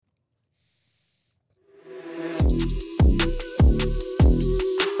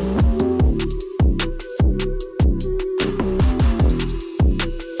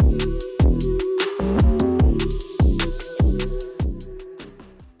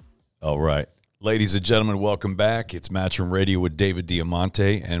All right. Ladies and gentlemen, welcome back. It's Matchroom Radio with David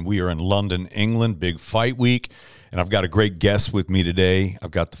Diamante, and we are in London, England, big fight week. And I've got a great guest with me today. I've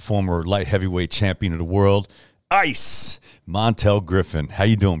got the former light heavyweight champion of the world, Ice Montell Griffin. How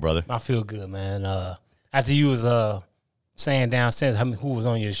you doing, brother? I feel good, man. After you was saying downstairs who was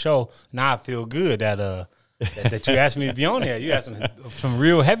on your show, now I feel good that you asked me to be on here. You asked some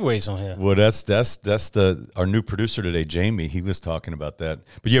real heavyweights on here. Well, that's our new producer today, Jamie. He was talking about that.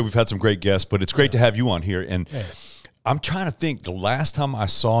 But yeah, we've had some great guests, but it's great to have you on here. And I'm trying to think, the last time I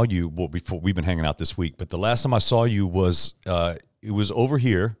saw you, well, before we've been hanging out this week, but the last time I saw you was it was over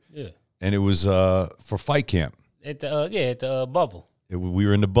here. Yeah. And it was for fight camp. At the bubble. We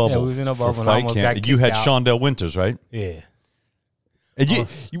were in the bubble. Yeah, we was in the bubble. For fight camp. You had Shondell Winters, right? Yeah. And you,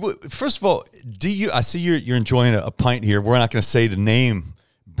 first of all, I see you're enjoying a pint here. We're not going to say the name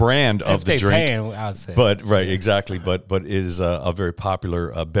brand of the drink, paying, I would say. But right, exactly. But it is a very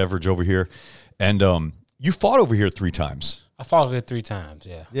popular beverage over here. And you fought over here 3 times. I fought here 3 times.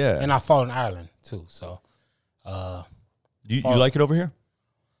 Yeah. Yeah. And I fought in Ireland too. So, you like it over here?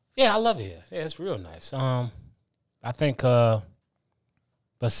 Yeah, I love it here. Yeah, it's real nice. I think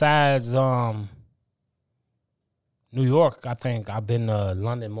besides New York, I think I've been to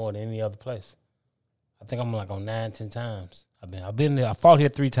London more than any other place. I think I'm like on 9, 10 times. I've been there. I fought here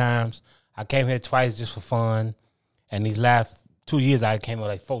 3 times. I came here twice just for fun, and these last 2 years I came here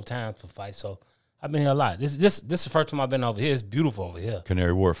like 4 times for fights. So I've been here a lot. This is the first time I've been over here. It's beautiful over here.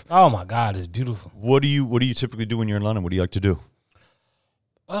 Canary Wharf. Oh my God, it's beautiful. What do you typically do when you're in London? What do you like to do?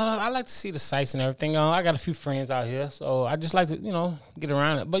 I like to see the sights and everything. I got a few friends out here, so I just like to, get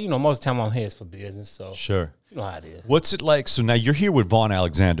around it. But, most of the time I'm here is for business, so. Sure. You know how it is. What's it like? So now you're here with Vaugn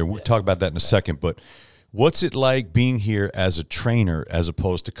Alexander. We'll talk about that in a second. But what's it like being here as a trainer as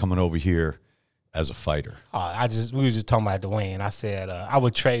opposed to coming over here as a fighter? We was just talking about the weigh-in. I said I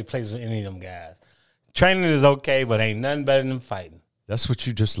would trade places with any of them guys. Training is okay, but ain't nothing better than fighting. That's what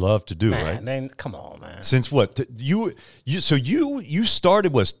you just love to do, right? Man, come on, man. Since what? You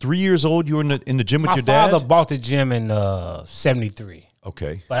started, 3 years old? You were in the gym with your dad? My father bought the gym in 73.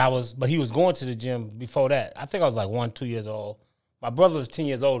 Okay. But he was going to the gym before that. I think I was like 1, 2 years old. My brother was 10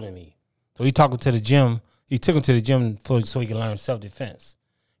 years older than me. So he took him to the gym. He took him to the gym so he could learn self-defense.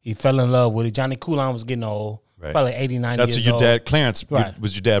 He fell in love with it. Johnny Coulon was getting old. Right. Probably 80, 90 years old. That's your dad, Clarence,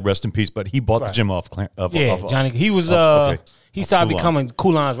 was your dad, rest in peace, but he bought the gym off. Johnny. He was, he started becoming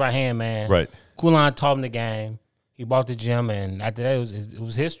Coulon's right-hand man. Right. Coulon taught him the game. He bought the gym, and after that, it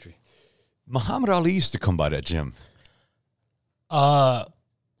was history. Muhammad Ali used to come by that gym.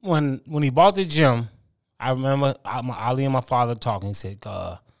 When he bought the gym, I remember Ali and my father talking. He said,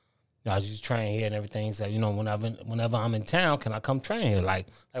 I just train here and everything. He said, whenever I'm in town, can I come train here? Like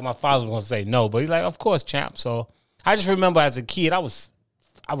my father was gonna say no, but he's like, of course, champ. So I just remember as a kid, I was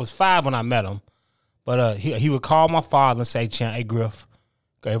 5 when I met him, but he would call my father and say, champ, hey Griff,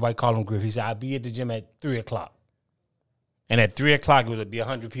 everybody call him Griff. He said, I'll be at the gym at 3:00. And at 3:00, it would be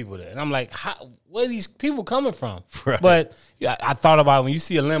 100 people there. And I'm like, where are these people coming from? Right. But I thought about when you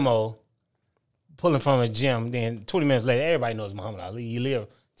see a limo pulling from a gym, then 20 minutes later, everybody knows Muhammad Ali. You live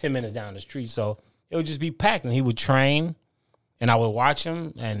 10 minutes down the street. So it would just be packed. And he would train, and I would watch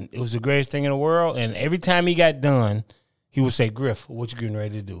him, and it was the greatest thing in the world. And every time he got done, he would say, Griff, what you getting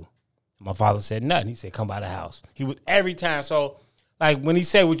ready to do? My father said nothing. He said, come by the house. He would every time. So, like, when he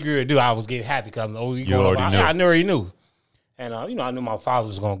said what you going to do, I was getting happy because you already knew. I already knew. And, I knew my father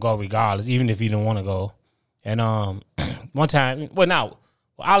was going to go regardless, even if he didn't want to go. And one time,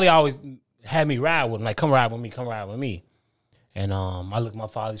 Ali always had me ride with him, like, come ride with me. And I looked at my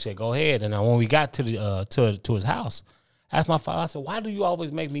father, he said, go ahead. And when we got to the to his house, I asked my father, I said, why do you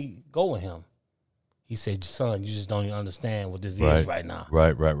always make me go with him? He said, son, you just don't even understand what this is right now.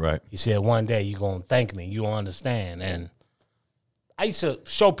 Right. He said, one day you're going to thank me. You don't understand. And I used to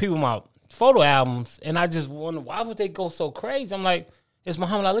show people my photo albums, and I just wonder, why would they go so crazy? I'm like, it's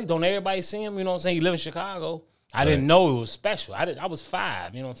Muhammad Ali. Don't everybody see him? You know what I'm saying? He live in Chicago. I didn't know it was special. I was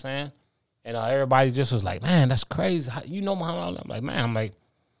 5, you know what I'm saying? And everybody just was like, man, that's crazy. You know Muhammad Ali? I'm like, man,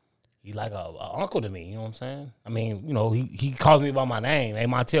 he like a uncle to me, you know what I'm saying? I mean, he calls me by my name. Hey,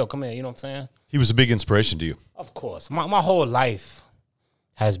 Montell, come here, you know what I'm saying? He was a big inspiration to you. Of course. My whole life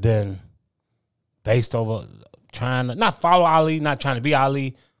has been based over trying to not follow Ali, not trying to be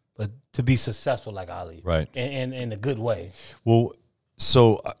Ali, but to be successful like Ali. Right. In a good way. Well,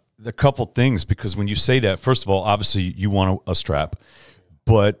 so a couple things, because when you say that, first of all, obviously you want a strap,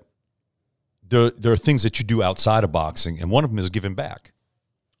 but there are things that you do outside of boxing, and one of them is giving back.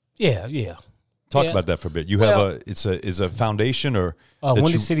 Yeah. Talk about that for a bit. You have it's a foundation or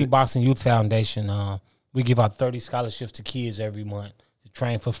Windy City Boxing Youth Foundation. We give out 30 scholarships to kids every month to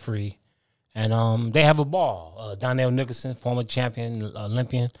train for free. And they have a ball. Donnell Nicholson, former champion,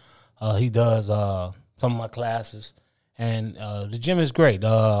 Olympian, he does some of my classes. And the gym is great.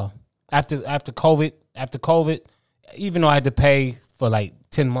 After COVID, even though I had to pay for like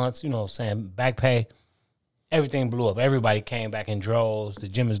 10 months, back pay, everything blew up. Everybody came back in droves. The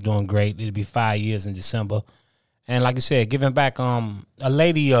gym is doing great. It'll be 5 years in December. And like I said, giving back, a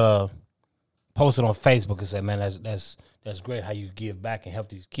lady posted on Facebook and said, man, that's great how you give back and help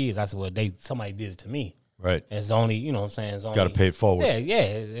these kids. I said, well, somebody did it to me. Right. And it's only, it's only. Got to pay it forward. Yeah,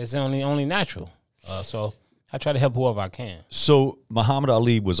 it's only natural. So I try to help whoever I can. So Muhammad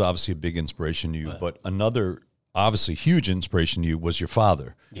Ali was obviously a big inspiration to you, but another obviously huge inspiration to you was your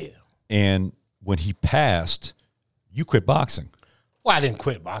father. Yeah. And when he passed, you quit boxing. Well, I didn't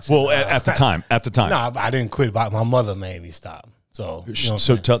quit boxing. Well, at the time. No, I didn't quit boxing. My mother made me stop. So,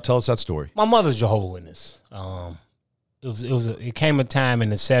 tell us that story. My mother's Jehovah's Witness. It came a time in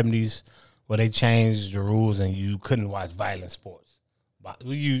the 70s where they changed the rules and you couldn't watch violent sports.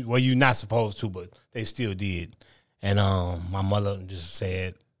 You're not supposed to, but they still did. And my mother just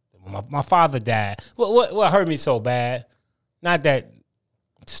said, my father died. What hurt me so bad? Not that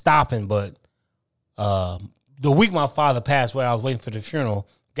stopping, but the week my father passed away, I was waiting for the funeral.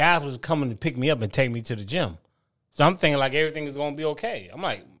 Guys was coming to pick me up and take me to the gym. So I'm thinking like everything is gonna be okay. I'm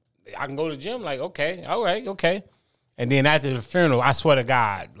like, I can go to the gym. Like, okay, all right, okay. And then after the funeral, I swear to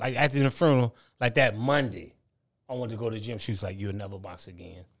God, like after the funeral, like that Monday, I wanted to go to the gym. She was like, "You'll never box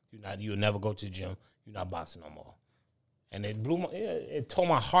again. You'll never go to the gym. You're not boxing no more." And it tore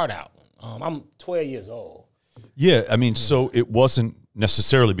my heart out. I'm 12 years old. Yeah, I mean, so it wasn't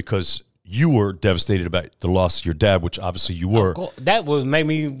necessarily because you were devastated about the loss of your dad, which obviously you were. That made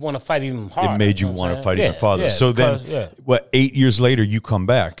me want to fight even harder. It made you want to fight even farther. So then, 8 years later, you come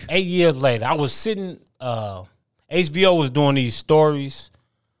back. 8 years later, I was sitting. HBO was doing these stories.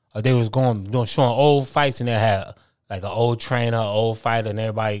 They was showing old fights, and they had like an old trainer, old fighter, and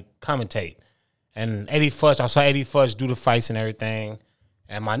everybody commentate. And Eddie Futch, I saw Eddie Futch do the fights and everything.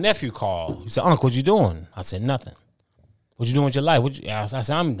 And my nephew called. He said, "Uncle, what you doing?" I said, "Nothing." "What you doing with your life?" I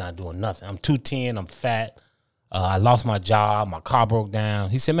said, "I'm not doing nothing. I'm 210. I'm fat. I lost my job. My car broke down."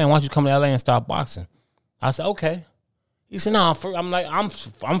 He said, "Man, why don't you come to LA and start boxing?" I said, "Okay." He said, "No, I'm like, I'm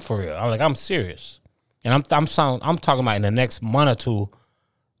for real. I'm like, I'm serious." And I'm talking about in the next month or two.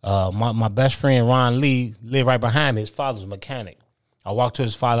 My best friend Ron Lee lived right behind me. His father's a mechanic. I walked to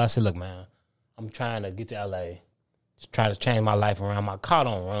his father. I said, "Look, man, I'm trying to get to LA, just try to change my life around. My car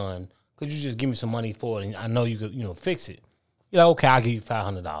don't run. Could you just give me some money for it? And I know you could, fix it." He's like, "Okay, I'll give you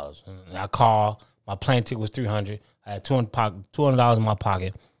 $500." And I called. My plane ticket was $300. I had $200 in my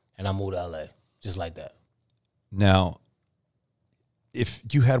pocket, and I moved to LA just like that. Now, if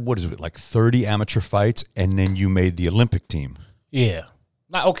you had, like 30 amateur fights, and then you made the Olympic team. Yeah.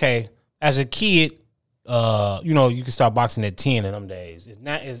 Like, okay, as a kid, you could start boxing at 10 in them days.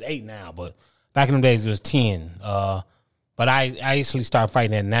 It's 8 now, but back in them days it was 10. But I actually started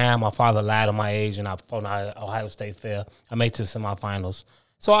fighting at 9. My father lied on my age, and I fought in Ohio State Fair. I made it to the semifinals.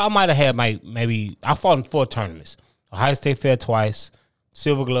 So I might have had I fought in 4 tournaments. Ohio State Fair twice,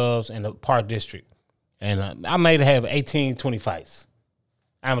 Silver Gloves, and the Park District. And I made it have 18, 20 fights,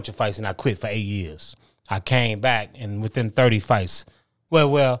 amateur fights, and I quit for 8 years. I came back, and within 30 fights.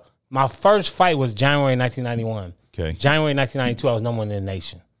 Well, my first fight was January 1991. Okay. January 1992, I was number 1 in the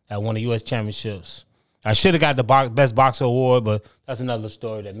nation. I won the U.S. championships. I should have got the best boxer award, but that's another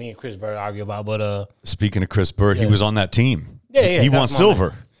story that me and Chris Bird argue about. But speaking of Chris Bird, he was on that team. Yeah, he won silver.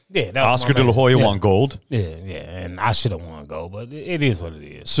 Man. Yeah, that was Oscar De La Hoya won gold. Yeah, and I should have won gold, but it is what it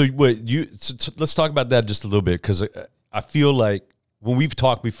is. So let's talk about that just a little bit, because I feel like when we've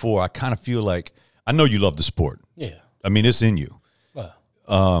talked before, I kind of feel like I know you love the sport. Yeah, I mean it's in you.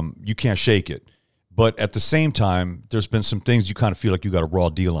 Well, you can't shake it, but at the same time, there's been some things you kind of feel like you got a raw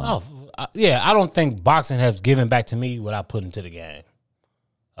deal on. I don't think boxing has given back to me what I put into the game.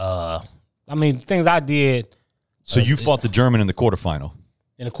 I mean, things I did. So you fought the German in the quarterfinal.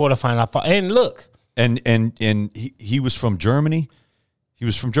 In the quarterfinal, I fought. And look. And he was from Germany? He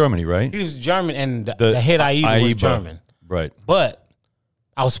was from Germany, right? He was German, and the head Aiba was German. Right. But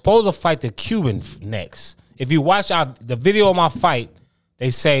I was supposed to fight the Cuban next. If you watch the video of my fight, they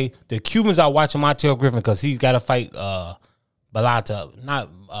say the Cubans are watching Montell Griffin because he's got to fight Balata.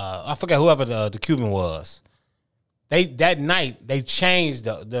 I forget whoever the Cuban was. That night they changed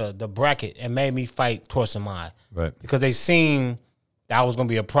the bracket and made me fight Torsamai. Right. Because they seen that was gonna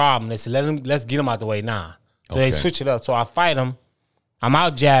be a problem. They said let's get him out the way now. So they switch it up. So I fight him. I'm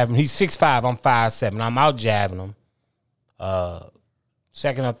out jabbing. He's 6'5", I'm 5'7". I'm out jabbing him.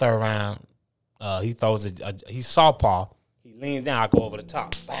 Second or third round, he throws he's southpaw. He leans down, I go over the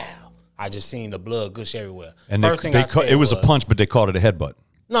top. Wow. I just seen the blood gush everywhere. And it was a punch, but they called it a headbutt.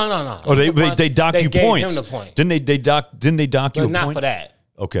 No. Oh, they docked you points. Him the point. Didn't they dock you a not point? for that.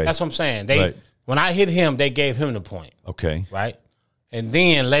 Okay. That's what I'm saying. When I hit him, they gave him the point. Okay. Right? And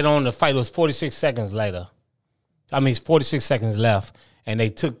then later on in the fight, it was 46 seconds later. 46 seconds left. And they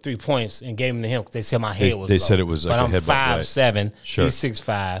took 3 points and gave him to him because they said my head was They low. said it was like but a I'm headbutt, 5'7". Right. Sure. He's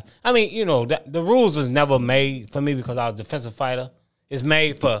 6'5". I mean, the rules was never made for me because I was a defensive fighter. It's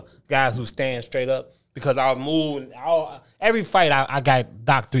made for guys who stand straight up because I'll move. Every fight, I got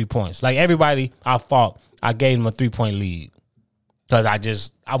docked 3 points. Like everybody I fought, I gave them a 3-point lead because I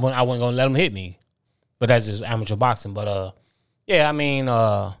wasn't going to let them hit me. But that's just amateur boxing. But, yeah, I mean,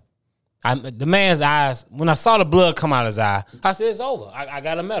 the man's eyes, when I saw the blood come out of his eye, I said, it's over. I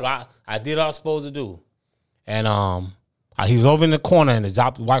got a medal. I did what I was supposed to do. And he was over in the corner and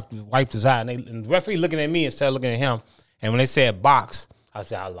wiped his eye. And the referee looking at me instead of looking at him. And when they said box, I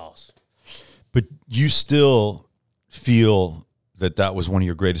said, I lost. But you still feel that was one of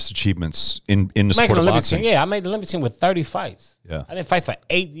your greatest achievements in the sport of boxing? Yeah, I made the Olympic team with 30 fights. Yeah. I didn't fight for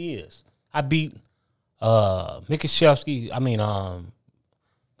 8 years. I beat Mikashevsky. I mean,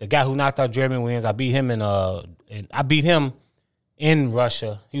 the guy who knocked out Jeremy Williams. I beat him in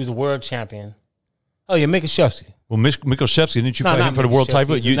Russia. He was a world champion. Oh yeah, Mikashevsky. Well, Mikashevsky, didn't you fight him for the world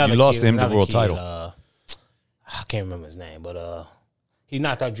title? You lost him the world title. I can't remember his name, but he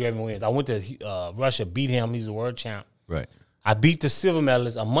knocked out Jeremy Williams. I went to Russia, beat him. He was a world champ. Right. I beat the silver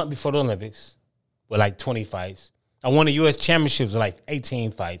medalist a month before the Olympics with like 20 fights. I won the U.S. championships with like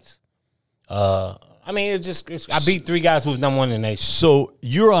 18 fights. I mean, I beat 3 guys who was number 1 in the nation. So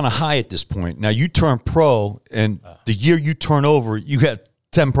you're on a high at this point. Now you turn pro, and the year you turn over, you had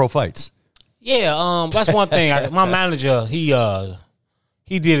 10 pro fights. Yeah, that's one thing. My manager, he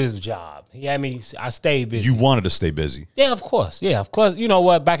did his job. He had me. I stayed busy. You wanted to stay busy. Yeah, of course. You know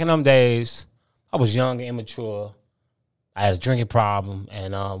what? Back in them days, I was young and immature. I had a drinking problem,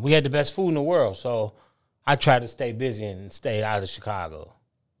 and we had the best food in the world. So I tried to stay busy and stay out of Chicago. You know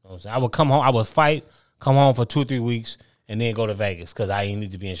what I'm saying? I would come home. I would fight, come home for 2-3 weeks, and then go to Vegas because I didn't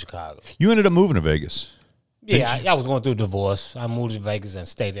need to be in Chicago. You ended up moving to Vegas. Yeah, I was going through a divorce. I moved to Vegas and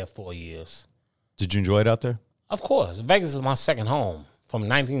stayed there 4 years. Did you enjoy it out there? Of course. Vegas is my second home. From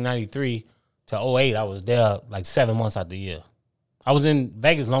 1993 to 2008, I was there like 7 months out the year. I was in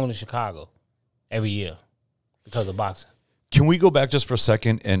Vegas longer than Chicago every year because of boxing. Can we go back just for a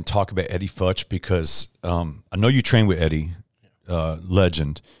second and talk about Eddie Futch? Because I know you trained with Eddie,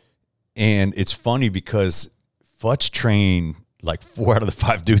 legend. And it's funny because Futch trained like 4 out of the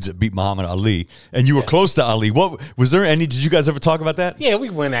 5 dudes that beat Muhammad Ali. And you were close to Ali. Did you guys ever talk about that? Yeah, we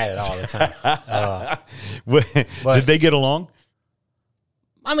went at it all the time. Did they get along?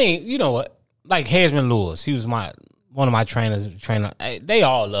 I mean, you know what? Like Heisman Lewis, he was one of my trainers. They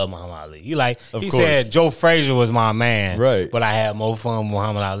all love Muhammad Ali. He said Joe Frazier was my man, right? But I had more fun with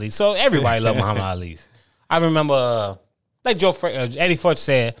Muhammad Ali. So everybody loved Muhammad Ali. I remember, like Eddie Futch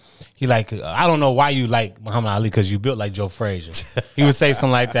said, I don't know why you like Muhammad Ali because you built like Joe Frazier. He would say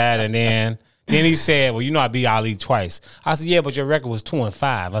something like that, and then he said, well, I beat Ali twice. I said, yeah, but your record was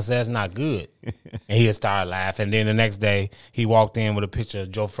 2-5. I said, that's not good. And he started laughing. And then the next day, he walked in with a picture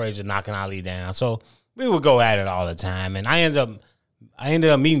of Joe Frazier knocking Ali down. So we would go at it all the time. And I ended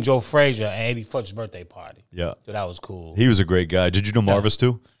up meeting Joe Frazier at Eddie Futch's birthday party. Yeah. So that was cool. He was a great guy. Did you know Marvis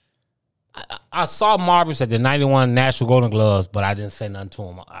too? I saw Marvis at the 91 National Golden Gloves, but I didn't say nothing to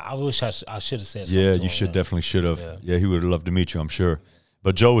him. I wish I should have said something to him. Yeah, you should definitely should have. Yeah, he would have loved to meet you, I'm sure.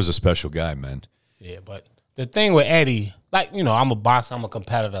 But Joe was a special guy, man. Yeah, but the thing with Eddie, I'm a boxer, I'm a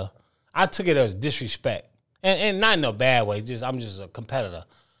competitor. I took it as disrespect, and not in a bad way. I'm just a competitor.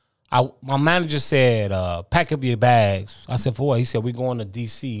 My manager said, "Pack up your bags." I said, "For what?" He said, "We're going to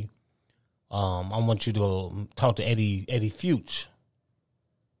D.C. I want you to talk to Eddie Futch."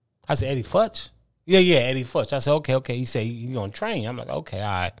 I said, "Eddie Futch?" Yeah, Eddie Futch. I said, "Okay." He said, "You're gonna train?" I'm like, "Okay,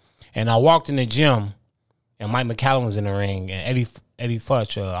 all right." And I walked in the gym, and Mike McCallum was in the ring, and Eddie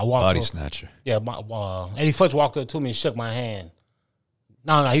Futch, I walked body snatcher. Yeah, Eddie Futch walked up to me and shook my hand.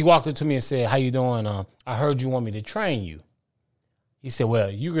 No, he walked up to me and said, "How you doing? I heard you want me to train you." He said, "Well,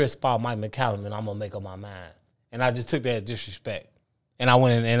 you gonna spot Mike McCallum, and I'm gonna make up my mind." And I just took that as disrespect, and I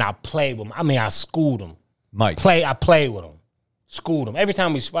went in and I played with him. I mean, I schooled him. I played with him, schooled him. Every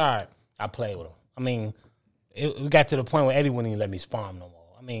time we sparred, I played with him. I mean, we got to the point where Eddie wouldn't even let me spar him no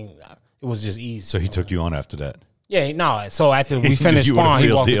more. I mean, it was just easy. So he took you on after that. Yeah, no. So after we finished sparring,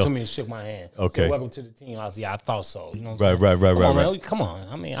 he walked up to me and shook my hand. Okay. Said, "Welcome to the team." I was, "Yeah, I thought so." You know what Right. I'm saying? Man, come on.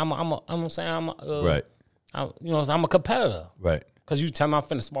 I mean, I'm a competitor. Right. because you tell me I'm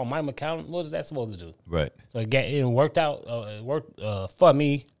finna spar Mike McCallum. What is that supposed to do? Right. So it worked out. It worked for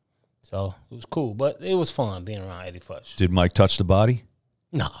me. So it was cool. But it was fun being around Eddie Futch. Did Mike touch the body?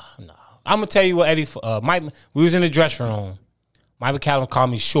 No. I'm going to tell you what Mike, we was in the dressing room. Mike McCallum called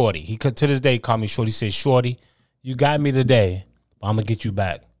me Shorty. He could, to this day, call me Shorty. He said, Shorty, you got me today, but I'm going to get you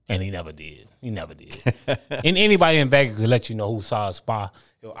back. And he never did. And anybody in Vegas could let you know who saw a spar.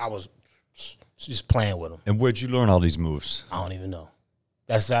 I was just playing with him. And where'd you learn all these moves? I don't even know.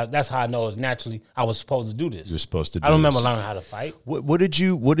 That's how I know it's naturally I was supposed to do this. You're supposed to do I don't this. remember learning how to fight. What did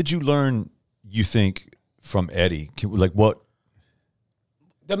you learn, you think, from Eddie? Like what?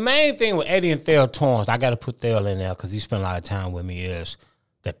 The main thing with Eddie and Thale Torrance, I got to put Thale in there because he spent a lot of time with me, is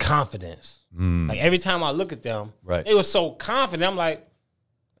the confidence. Like every time I look at them, right, they were so confident. I'm like,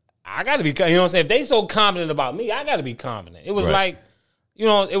 I got to be, you know what I'm saying? If they so confident about me, I got to be confident. It was like, you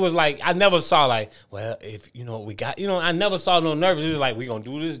know, it was like, I never saw like, well, if, you know, we got, you know, I never saw no nervous. It was like, we going to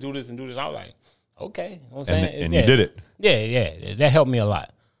do this, and do this. I was like, okay. You know what I'm saying? And you did it. Yeah. That helped me a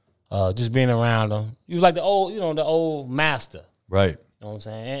lot. Just being around him. He was like the old master. Right. You know what I'm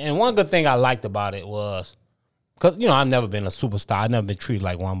saying? And one good thing I liked about it was, because, you know, I've never been a superstar. I've never been treated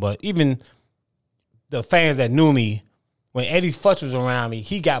like one. But even the fans that knew me, when Eddie Futch was around me,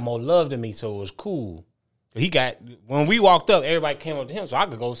 he got more love than me, so it was cool. When we walked up, everybody came up to him, so I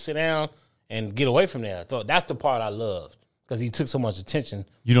could go sit down and get away from there. So that's the part I loved, because he took so much attention.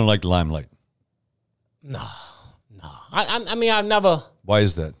 You don't like the limelight? No. I mean, I've never. Why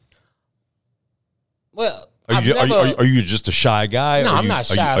is that? Well, are you just a shy guy? No, I'm not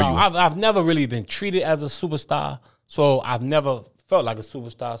shy at all. I've never really been treated as a superstar, so I've never felt like a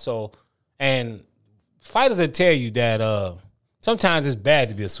superstar. So, and fighters will tell you that sometimes it's bad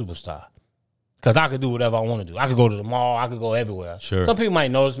to be a superstar, because I could do whatever I want to do. I could go to the mall. I could go everywhere. Sure. Some people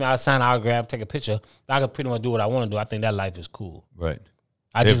might notice me. I sign an autograph, take a picture. I could pretty much do what I want to do. I think that life is cool. Right.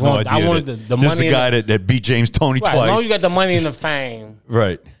 I wanted the money. This is a guy that beat James Toney twice. As long as you got the money and the fame,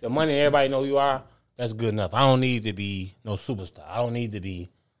 right? The money, everybody know who you are. That's good enough. I don't need to be no superstar. I don't need to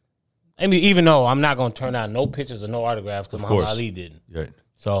be. I mean, even though I'm not going to turn out no pictures or no autographs because Muhammad Ali didn't. Right.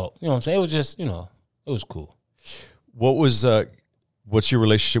 So, you know what I'm saying? It was just, you know, it was cool. What's your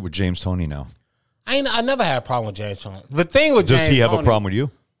relationship with James Toney now? I never had a problem with James Toney. The thing with James Toney. Does he have a problem with you?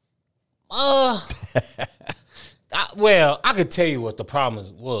 I could tell you what the problem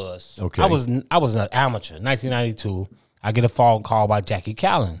was. Okay. I was an amateur. 1992, I get a phone call by Jackie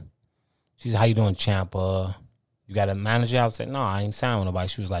Callan. She said, "How you doing, champ? You got a manager?" I said, "No, I ain't signed with nobody."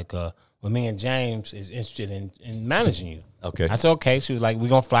 She was like, "Well, me and James is interested in managing you." Okay. I said, "Okay." She was like, "We're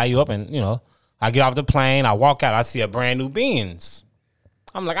gonna fly you up," and you know, I get off the plane, I walk out, I see a brand new Benz.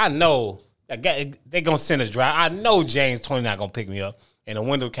 I'm like, I know they gonna send a drive. I know James Toney not gonna pick me up. And the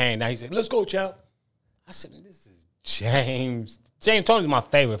window came down. He said, "Let's go, champ." I said, "This is James." James Toney's my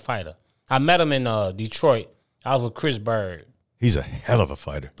favorite fighter. I met him in Detroit. I was with Chris Bird. He's a hell of a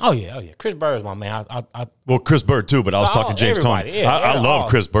fighter. Oh yeah. Chris Bird is my man. Well, Chris Bird too, but I was talking James Toney. Yeah, I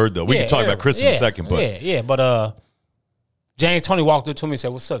love Chris Bird though. We can talk about Chris in a second, but but James Toney walked up to me and said,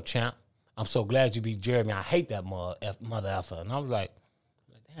 "What's up, champ? I'm so glad you beat Jeremy. I hate that mother effer." And I was like,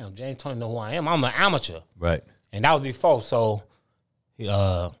 "Damn, James Toney know who I am. I'm an amateur." Right. And that was before. So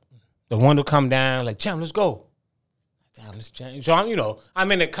the window come down, like, "Champ, let's go." Damn, this James. So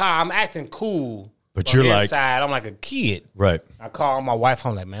I'm in the car. I'm acting cool. But you're like, inside, I'm like a kid. Right. I call my wife.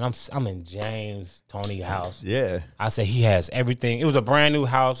 I'm like, "Man, I'm in James Toney's house." Yeah. I said, he has everything. It was a brand new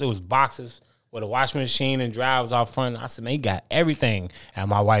house. It was boxes with a washing machine and drivers out front. I said, "Man, he got everything." And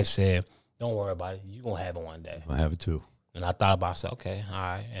my wife said, "Don't worry about it. You're going to have it one day." I have it too. And I thought about it. I said, "Okay, all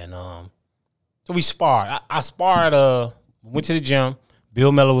right." And so we sparred. I sparred, went to the gym.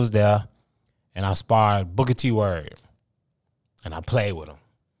 Bill Miller was there. And I sparred Booker T. Word. And I played with him.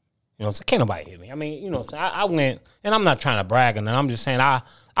 You know what I'm saying? Can't nobody hit me. I mean, you know what I'm saying? I went, and I'm not trying to brag on that. I'm just saying I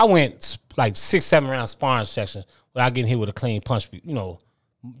went like 6-7 round sparring sections without getting hit with a clean punch, you know,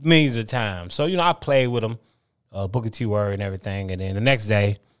 millions of times. So, I played with him, Booker T. Word and everything. And then the next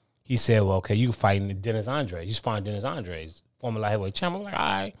day, he said, "Well, okay, you can fight Dennis Andre. You sparring Dennis Andre's former light-heavyweight champ." I'm like, all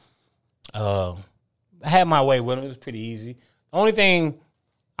right. I had my way with him. It was pretty easy. The only thing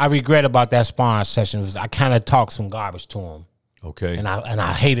I regret about that sparring session was I kind of talked some garbage to him. Okay. And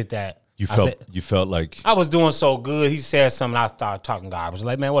I hated that. You felt like I was doing so good. He said something, I started talking garbage.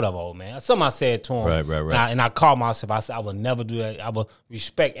 Like, "Man, whatever, old man." Something I said to him. Right. And I called myself. I said, "I would never do that. I would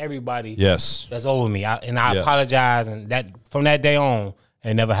respect everybody yes. that's over me." I apologize. And that from that day on,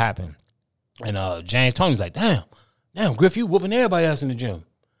 it never happened. And James Toney's like, damn, Griff, you whooping everybody else in the gym."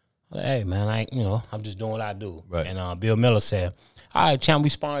 Like, hey, man, I'm just doing what I do. Right. And Bill Miller said, all right, champ, we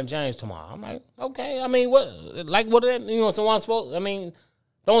sparring James tomorrow. I'm like, okay. I mean, what someone's supposed, I mean,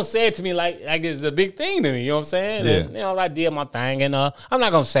 don't say it to me like it's a big thing to me. You know what I'm saying? Yeah. And, I did my thing. And I'm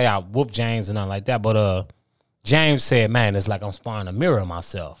not going to say I whooped James and nothing like that. But James said, man, it's like I'm sparring a mirror of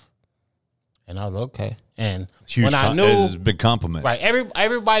myself. And I was like, okay. And when I knew, it's a big compliment. Right.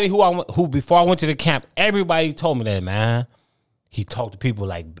 Everybody who before I went to the camp, everybody told me that, man. He talked to people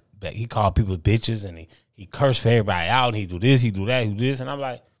like, he called people bitches and he cursed for everybody out. And he do this, he do that, he do this. And I'm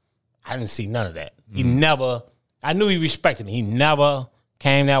like, I didn't see none of that. He never, I knew he respected me. He never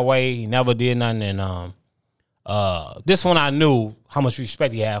came that way. He never did nothing. And this one I knew how much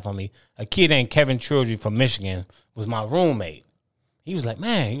respect he had for me. A kid named Kevin Trudry from Michigan was my roommate. He was like,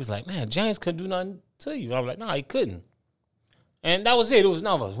 man, James couldn't do nothing to you. I was like, no, he couldn't. And that was it. It was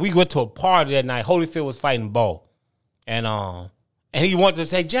none of us. We went to a party that night. Holyfield was fighting Bo. And he wanted to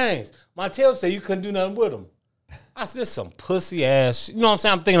say, James, Montell said you couldn't do nothing with him. I said, this some pussy ass. You know what I'm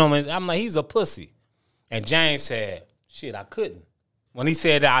saying? I'm thinking on him. I'm like, he's a pussy. And James said, shit, I couldn't. When he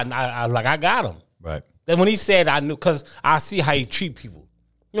said that, I was like, I got him. Right. Then when he said, I knew, because I see how he treat people.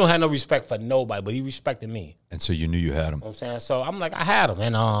 You don't have no respect for nobody, but he respected me. And so you knew you had him. You know what I'm saying? So I'm like, I had him.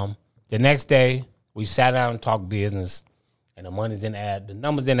 And the next day, we sat down and talked business, and the numbers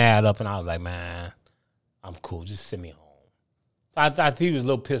didn't add up, and I was like, man, I'm cool. Just send me home. I thought he was a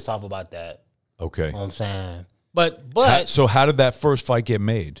little pissed off about that. Okay. You know what I'm saying? But so how did that first fight get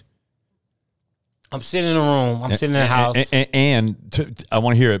made? I'm sitting in the room. I'm sitting in the house. I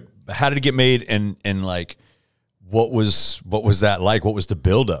want to hear it. How did it get made? And like, what was that like? What was the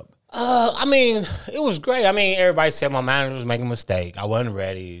buildup? I mean, it was great. I mean, everybody said my manager was making a mistake. I wasn't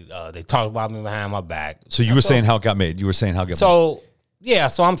ready. They talked about me behind my back. So you were saying how it got made. You were saying how it got made. So, yeah.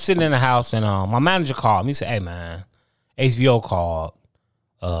 So I'm sitting in the house, and my manager called me. He said, hey, man, HBO called.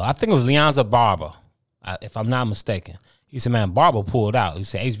 I think it was Leonza Barber, if I'm not mistaken. He said, man, Barber pulled out. He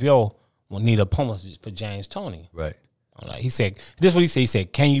said, HBO will need a opponent for James Toney. Right. I'm like, he said, this is what he said. He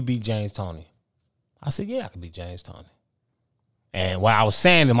said, can you beat James Toney? I said, yeah, I can beat James Toney. And while I was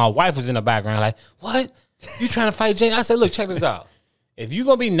saying that, my wife was in the background like, what? You trying to fight James? I said, look, check this out. If you're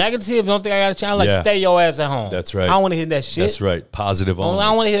going to be negative, don't think I got a chance, stay your ass at home. That's right. I don't want to hear that shit. That's right. Positive only. I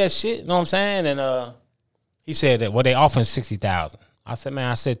don't want to hear that shit. You know what I'm saying? And he said that, well, they offering $60,000. I said,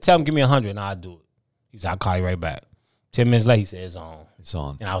 man, tell him give me 100 and I'll do it. He said, I'll call you right back. 10 minutes later, he said, it's on. It's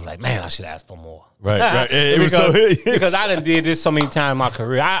on. And I was like, man, I should ask for more. Right. Because I done did this so many times in my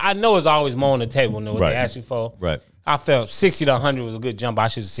career. I know it's always more on the table than what they ask you for. Right. I felt 60 to 100 was a good jump. I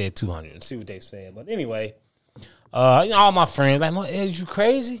should have said 200 and see what they said. But anyway, all my friends like, Ed, you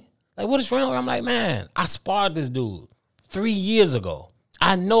crazy? Like, what is wrong with him? I'm like, man, I sparred this dude 3 years ago.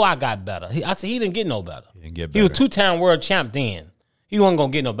 I know I got better. I said he didn't get no better. He was 2-time world champ then. He wasn't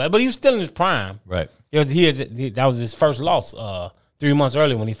going to get no better. But he was still in his prime. Right. That was his first loss 3 months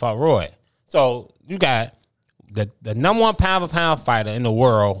earlier when he fought Roy. So you got the number one pound-for-pound fighter in the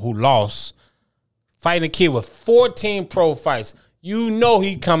world who lost, fighting a kid with 14 pro fights. You know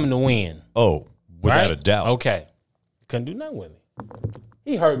he coming to win. Oh, without a doubt. Okay. Couldn't do nothing with me.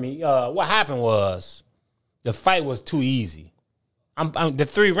 He hurt me. What happened was the fight was too easy. I'm the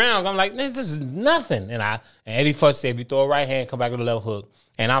 3 rounds, I'm like, this is nothing. And Eddie first said, if you throw a right hand, come back with a left hook.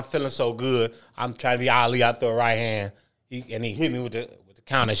 And I'm feeling so good. I'm trying to be Ali. I throw a right hand. And he hit me with the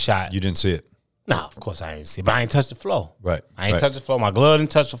counter shot. You didn't see it? No, of course I ain't see it. But I ain't touched the floor. Right. I ain't touched the floor. My glove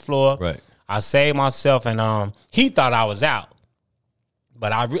didn't touch the floor. Right. I saved myself, and he thought I was out.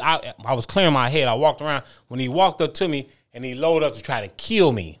 But I was clearing my head. I walked around. When he walked up to me, and he loaded up to try to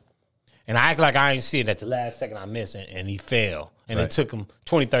kill me. And I act like I ain't see it. At the last second, I missed, and he fell. And it took him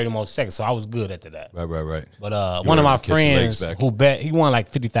 20, 30 more seconds, so I was good after that. Right. But one of my friends who bet, he won like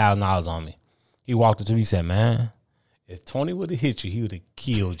 $50,000 on me. He walked up to me, he said, man, if Toney would have hit you, he would have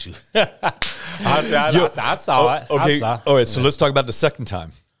killed you. I saw it. Okay, all right, so let's talk about the second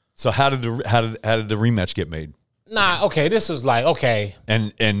time. So how did the rematch get made? Nah, okay, this was like, okay.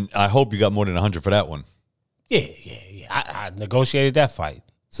 And I hope you got more than 100 for that one. Yeah. I negotiated that fight.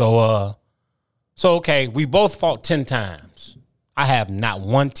 So okay, we both fought 10 times. I have not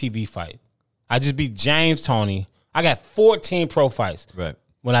one TV fight. I just beat James Toney. I got 14 pro fights. Right.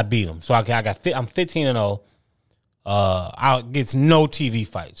 When I beat him. So I'm 15-0. I get no TV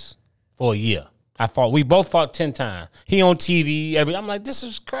fights for a year. We both fought 10 times. He on TV I'm like, this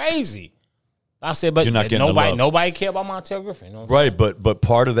is crazy. I said, but nobody care about Montell Griffin. You know right, but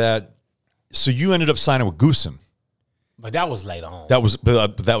part of that, so you ended up signing with Goosen. But that was later on. That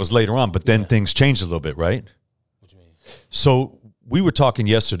was later on, but then things changed a little bit, right? What do you mean? So we were talking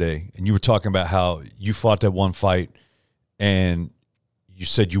yesterday, and you were talking about how you fought that one fight, and you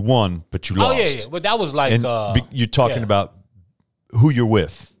said you won, but you lost. Oh yeah. But that was like you're talking about who you're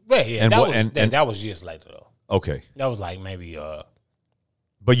with. Yeah. That was years later though. Okay. That was like maybe.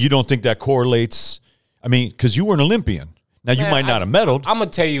 But you don't think that correlates? I mean, because you were an Olympian. Now you might not have medaled. I'm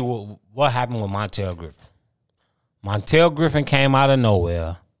gonna tell you what happened with Montell Griffin. Montell Griffin came out of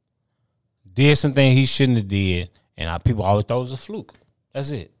nowhere, did something he shouldn't have did, and people always thought it was a fluke.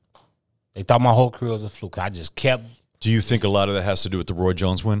 That's it. They thought my whole career was a fluke. I just kept. Do you think a lot of that has to do with the Roy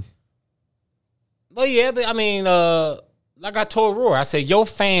Jones win? But yeah, I mean, like I told Roy, I said, your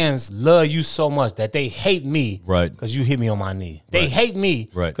fans love you so much that they hate me because you hit me on my knee. They hate me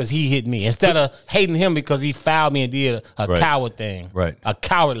because he hit me. Instead of hating him because he fouled me and did a coward thing, a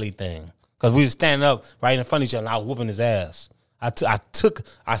cowardly thing. Because we were standing up right in front of each other and I was whooping his ass. I took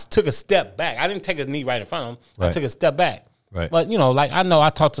a step back. I didn't take a knee right in front of him. I took a step back. Right. But, I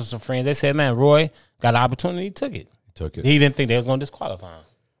talked to some friends. They said, man, Roy got an opportunity. He took it. He didn't think they was going to disqualify him.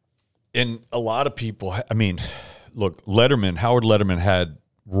 And a lot of people, I mean, look, Howard Letterman had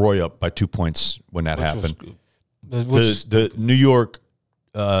Roy up by 2 points when that happened. The New York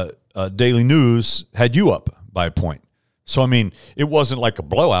Daily News had you up by a point. So, I mean, it wasn't like a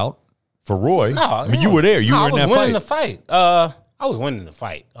blowout for Roy. No, I mean, you were there. You were in that fight. I was winning the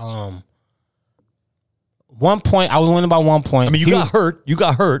fight. 1 point. I was winning by 1 point. I mean, you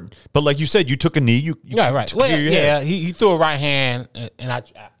got hurt. But like you said, you took a knee. You right. Well, he threw a right hand, and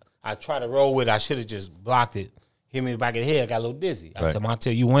I tried to roll with it. I should have just blocked it. Hit me in the back of the head. I got a little dizzy. I said,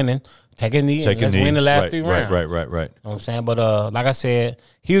 Montell, you winning. Take a knee and let's win the last 3 rounds. Right. You know what I'm saying? But like I said,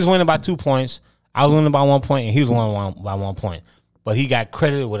 he was winning by 2 points. I was winning by 1 point, and he was winning by 1 point. But he got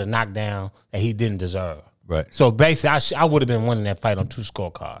credited with a knockdown that he didn't deserve. Right. So basically, I would have been winning that fight on 2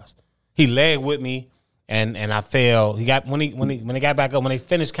 scorecards. He lagged with me, and I fell. He got when he got back up, when they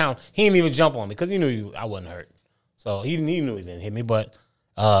finished count, he didn't even jump on me because he knew I wasn't hurt. So he knew he didn't hit me. But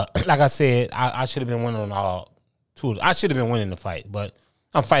like I said, I should have been winning on all 2. I should have been winning the fight, but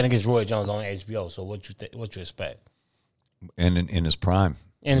I'm fighting against Roy Jones on HBO. So what you expect? And in his prime.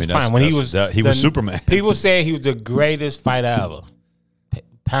 In his prime, when he was Superman. People say he was the greatest fighter ever,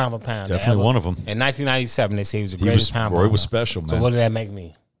 pound for pound. Definitely one of them. In 1997, they say he was the greatest pound for pound. Roy was special, man. So what did that make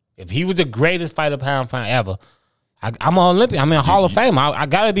me? If he was the greatest fighter pound for pound ever, I'm an Olympian. I'm in a Hall of Fame. I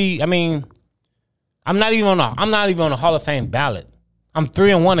gotta be. I mean, I'm not even on the Hall of Fame ballot. I'm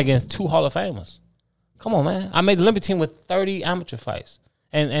 3-1 against 2 Hall of Famers. Come on, man. I made the Olympic team with 30 amateur fights,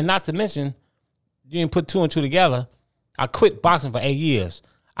 and not to mention, you didn't put 2 and 2 together. I quit boxing for 8 years.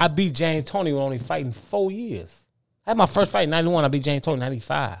 I beat James Toney with only fighting 4 years. I had my first fight in 91. I beat James Toney in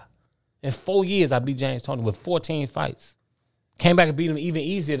 95. In 4 years, I beat James Toney with 14 fights. Came back and beat him even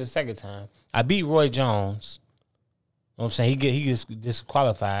easier the second time. I beat Roy Jones. You know what I'm saying? He gets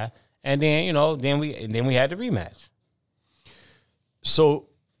disqualified. And then, then we had the rematch. So,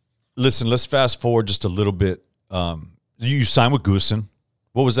 listen, let's fast forward just a little bit. You signed with Goosen.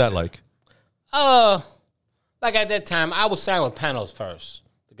 What was that like? Like at that time, I was signed with Panos first.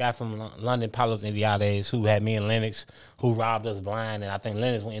 The guy from London, Palos Indiades, who had me and Lennox, who robbed us blind. And I think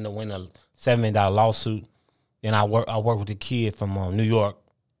Lennox ended up winning a $7 million lawsuit. Then I worked with the kid from New York.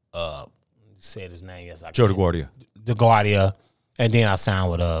 Said his name, yes. Joe DeGuardia. DeGuardia. And then I signed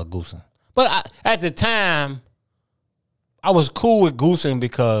with Goosen. But at the time, I was cool with Goosen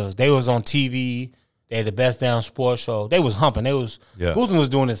because they was on TV. They had the best damn sports show. They was humping. Goosen was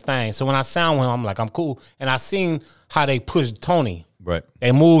doing his thing. So when I signed with him, I'm like, I'm cool. And I seen how they pushed Toney. Right.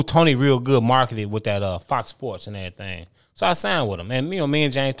 They moved Toney real good, marketed with that Fox Sports and everything. So I signed with him. And me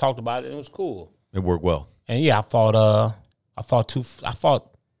and James talked about it. And it was cool. It worked well. And yeah, I fought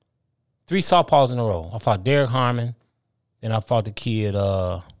 3 southpaws in a row. I fought Derek Harmon. Then I fought the kid,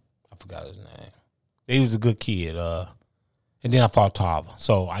 I forgot his name. He was a good kid. And then I fought Tarver.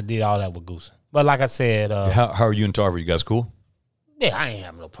 So I did all that with Goosen. But like I said, how are you and Tarver? You guys cool? Yeah, I ain't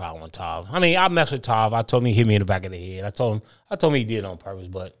having no problem with Tarver. I mean, I messed with Tarver. I told him he hit me in the back of the head. I told him he did it on purpose,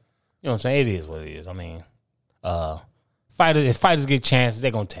 but you know what I'm saying? It is what it is. I mean, if fighters get chances, they're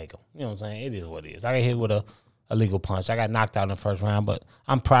gonna take them. You know what I'm saying? It is what it is. I got hit with a legal punch. I got knocked out in the first round, but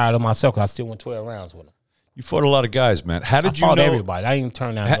I'm proud of myself because I still went 12 rounds with him. You fought a lot of guys, man. How did you know everybody? I didn't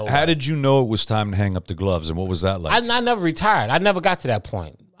turn down nobody. How did you know it was time to hang up the gloves, and what was that like? I never retired. I never got to that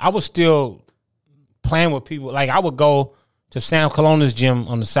point. I was still playing with people. Like I would go to Sam Colonna's gym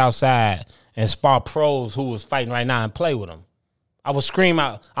on the south side and spar pros who was fighting right now and play with them. I would scream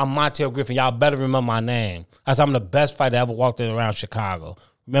out, I'm Montell Griffin. Y'all better remember my name. I'm the best fighter that ever walked around Chicago.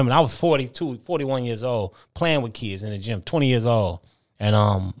 Remember, I was 41 years old, playing with kids in the gym, 20 years old. And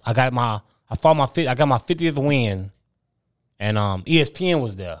I got my 50th win. And ESPN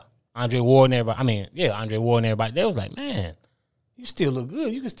was there. Andre Ward and everybody. Andre Ward and everybody. They was like, man, you still look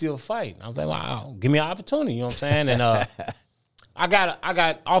good. You can still fight. I was like, wow, give me an opportunity. You know what I'm saying? And I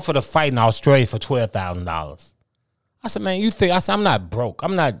got offered a fight in Australia for $12,000. I said, man, I said, I'm not broke.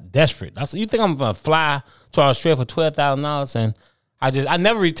 I'm not desperate. I said, you think I'm gonna fly to Australia for $12,000? And I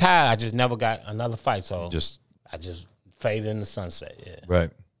never retired. I just never got another fight. So I just faded in the sunset. Yeah.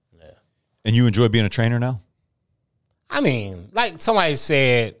 Right. Yeah. And you enjoy being a trainer now? I mean, like somebody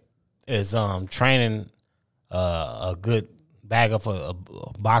said, is training a good bagger for a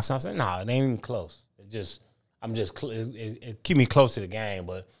boxing. I said, no, it ain't even close. It keep me close to the game,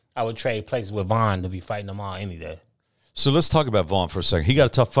 but I would trade places with Vaugn to be fighting tomorrow any day. So let's talk about Vaugn for a second. He got a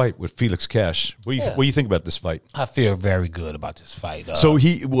tough fight with Felix Cash. What do you think about this fight? I feel very good about this fight. So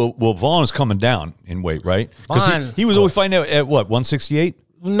Vaugn is coming down in weight, right? Because he was always fighting at what, 168?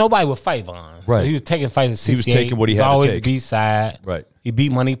 Nobody would fight Vaugn. Right. So he was taking fights at 68. He was taking what he had to take. Always B-side. Right. He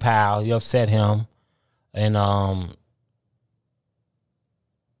beat Money Powell. He upset him. And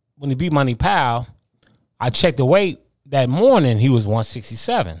when he beat Money Powell, I checked the weight that morning. He was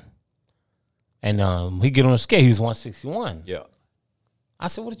 167. And he get on the scale. He was 161. Yeah. I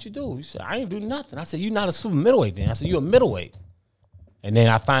said, what did you do? He said, I ain't do nothing. I said, you're not a super middleweight then. I said, you're a middleweight. And then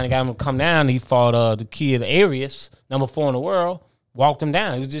I finally got him to come down. He fought the kid Arias, number 4 in the world, walked him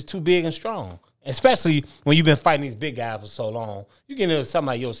down. He was just too big and strong. Especially when you've been fighting these big guys for so long. You get into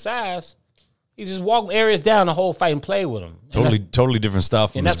somebody your size, he just walked Arias down the whole fight and played with him. Totally different style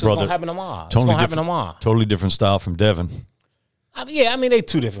from his brother. And that's what's going to happen tomorrow. It's going to happen tomorrow. Totally different style from Devin. I mean, they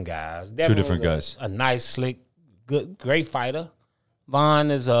two different guys. Devin two different guys. A nice, slick, good, great fighter. Vaugn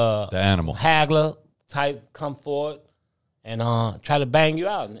is the animal. Haggler type, come forward and try to bang you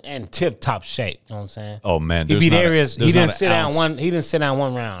out and tip-top shape. You know what I'm saying? Oh, man. He beat Arias. He didn't sit down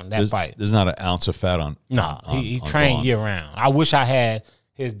one round, that fight. There's not an ounce of fat on. No, he trained year-round. I wish I had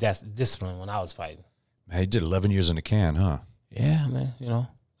his discipline when I was fighting. Man, he did 11 years in the can, huh? Yeah, man. You know,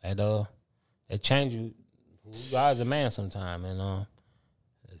 it changed you. You are as a man sometime, and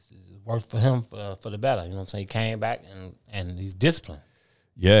it worked for him for the better. You know what I'm saying? He came back and he's disciplined.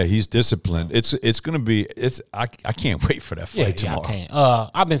 Yeah, he's disciplined. It's going to be I can't wait for that fight tomorrow. I can't.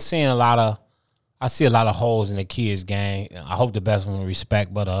 I've been seeing I see a lot of holes in the kids' game. I hope the best one with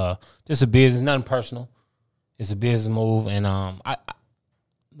respect, but this is a business, nothing personal. It's a business move, and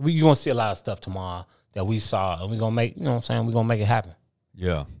you're gonna see a lot of stuff tomorrow that we saw, and we're gonna make. You know what I'm saying? We're gonna make it happen.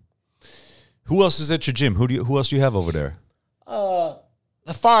 Yeah. Who else is at your gym? Who else do you have over there?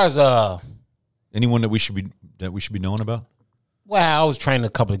 As far as anyone that we should be knowing about? Well, I was training a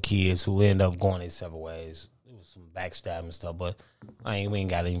couple of kids who ended up going their several ways. There was some backstab and stuff, but we ain't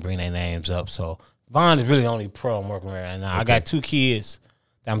got to even bring their names up. So Vaugn is really the only pro I'm working with right now. Okay. I got 2 kids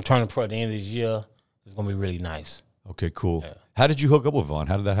that I'm turning pro at the end of this year. It's gonna be really nice. Okay, cool. Yeah. How did you hook up with Vaugn?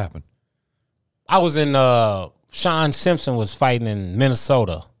 How did that happen? I was in Sean Simpson was fighting in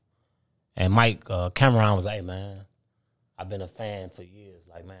Minnesota. And Mike Cameron was like, hey, man, I've been a fan for years.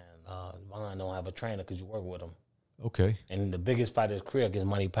 Like, man, Vaugn don't have a trainer because you work with him. Okay. And the biggest fight of his career against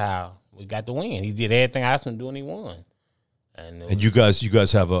Money Powell, we got the win. He did everything I asked him to do, and he won. And you guys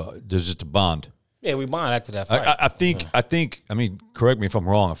have there's just a bond. Yeah, we bond after that fight. I think. I mean, correct me if I'm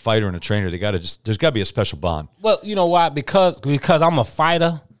wrong. A fighter and a trainer, there's got to be a special bond. Well, you know why? Because I'm a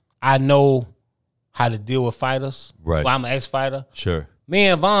fighter, I know how to deal with fighters. Right. Well, I'm an ex-fighter. Sure. Me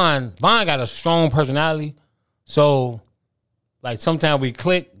and Vaugn got a strong personality, so like sometimes we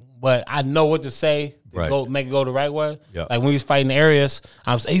click, but I know what to say to make it go the right way. Yep. Like when he was fighting Arias,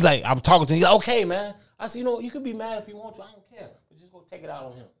 I'm talking to him. He's like, okay, man. I said, you could be mad if you want to. I don't care, but just go take it out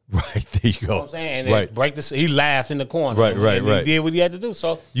on him. Right, there you go. You know what I'm saying? And then he laughed in the corner. Right. He did what he had to do.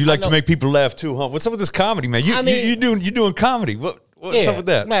 So you like to make people laugh too, huh? What's up with this comedy, man? You doing comedy? What's up with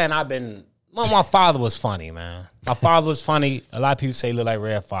that? Man, my father was funny, man. My father was funny. A lot of people say he looked like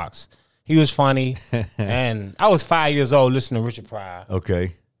Red Fox. He was funny. And I was 5 years old listening to Richard Pryor.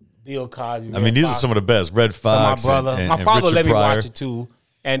 Okay. Bill Cosby. These are some of the best. Red Fox. My brother. My father let me watch it too.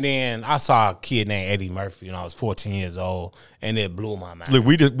 And then I saw a kid named Eddie Murphy when I was 14 years old, and it blew my mind. Look,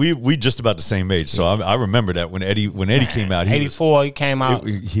 we just about the same age, so I remember that when Eddie came out. 84, he came out.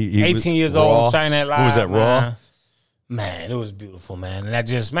 He 18 years old, Saturday Night Live. What was that, Raw? Man, it was beautiful, man. And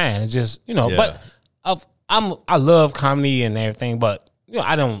it's just, but I love comedy and everything, but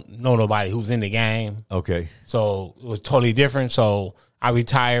I don't know nobody who's in the game. Okay. So it was totally different. So I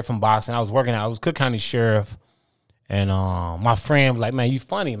retired from boxing. I was Cook County Sheriff, and my friend was like, man, you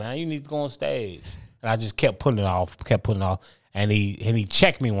funny, man. You need to go on stage. And I just kept putting it off. And he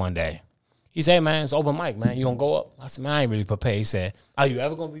checked me one day. He said, hey, man, it's open mic, man. You gonna go up? I said, man, I ain't really prepared. He said, are you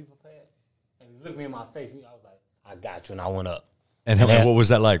ever gonna be prepared? And he looked me in my face. I was like, I got you, and I went up. And what was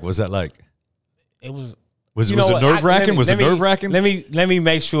that like? It was Was it nerve-wracking? Was it nerve-wracking? Let me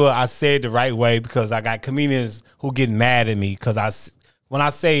make sure I say it the right way, because I got comedians who get mad at me because when I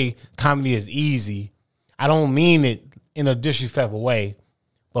say comedy is easy, I don't mean it in a disrespectful way.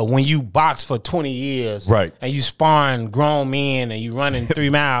 But when you box for 20 years, right, and you sparring grown men and you running 3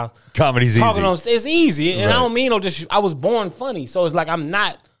 miles, comedy's easy. It's easy, and right. I don't mean no disrespect. I was born funny, so it's like I'm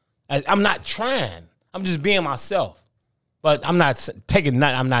not trying. I'm just being myself. But I'm not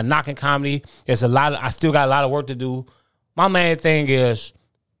knocking comedy. There's I still got a lot of work to do. My main thing is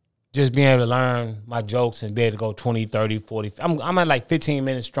just being able to learn my jokes and be able to go 20, 30, 40. I'm at like 15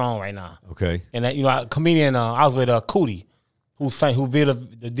 minutes strong right now. Okay. And that, a comedian, I was with Cootie, who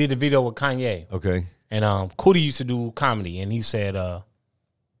did the video with Kanye. Okay. And Cootie used to do comedy, and he said,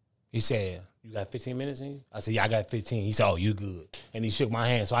 you got 15 minutes in you? I said, yeah, I got 15. He said, oh, you good. And he shook my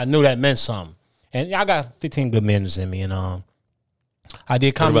hand. So I knew that meant something. And I got 15 good minutes in me, and I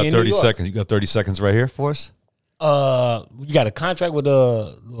did comedy. What about 30 seconds? You got 30 seconds right here for us? You got a contract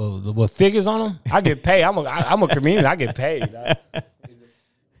with figures on them? I get paid. I'm a comedian. I get paid.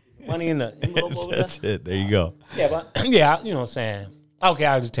 Money in the envelope over there. That's it. There you go. Yeah, but yeah, you know what I'm saying. Okay,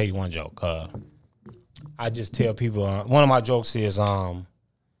 I'll just tell you one joke. I just tell people one of my jokes is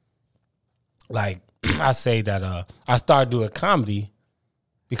like I say that I started doing comedy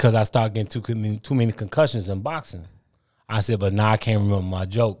because I started getting too many concussions in boxing. I said, but now I can't remember my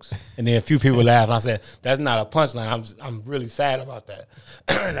jokes. And then a few people laughed. And I said, that's not a punchline. I'm really sad about that.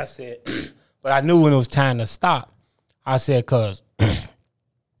 And I said, but I knew when it was time to stop. I said, because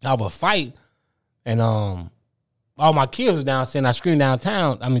I would fight, and all my kids was downstairs, and I screamed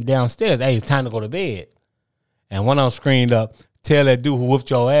downstairs, hey, it's time to go to bed. And one of them screamed up, tell that dude who whooped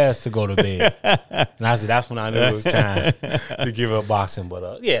your ass to go to bed. And I said, that's when I knew it was time to give up boxing.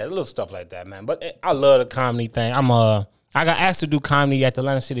 But yeah, little stuff like that, man. But I love the comedy thing. I got asked to do comedy at the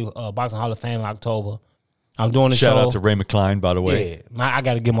Atlanta City Boxing Hall of Fame in October. I'm doing the show. Shout out to Ray McCline, by the way. Yeah, I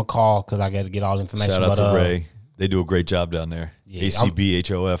got to give him a call because I got to get all the information. Shout out to Ray. They do a great job down there. Yeah, ACB,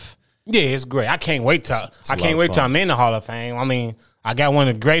 HOF. Yeah, it's great. I can't wait till I'm in the Hall of Fame. I mean, I got one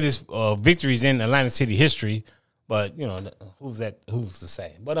of the greatest victories in Atlantic City history. But who's to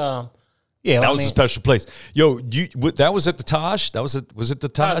say? But yeah, that was a special place. Yo, that was at the Taj. Was it the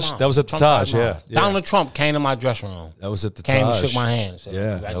Taj? That was at the Taj. Yeah. Donald Trump came to my dressing room. That was at the Taj. Came and shook my hand. Said,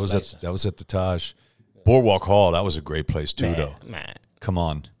 yeah, that was at the Taj. Boardwalk Hall. That was a great place too, though. Man, come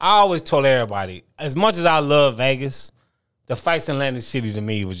on. I always told everybody, as much as I love Vegas, the fights in Atlantic City to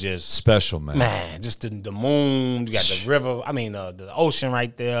me was just special, man. Man, just the moon. You got the river. I mean, the ocean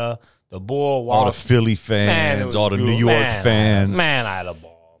right there. The boardwalk. All the Philly fans, all the New York fans. Man, I had a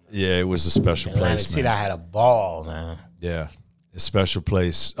ball. Man. Yeah, it was a special place, Atlantic City, I had a ball, man. Yeah, a special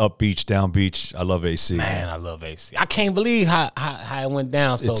place. Up beach, down beach. I love AC. Man, I love AC. I can't believe how it went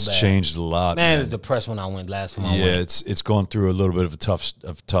down so bad. It's changed a lot. Man, it's depressed when I went last time. Yeah, it's going through a little bit of a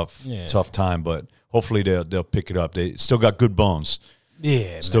tough time, but hopefully they'll pick it up. They still got good bones.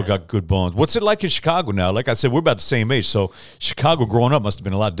 Yeah, still got good bones. What's it like in Chicago now? Like I said, we're about the same age, so Chicago growing up must have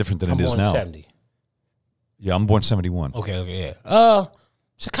been a lot different than it is now. I'm born 70. Yeah, I'm born 71. Okay, yeah.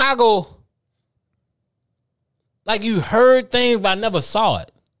 Chicago, like you heard things, but I never saw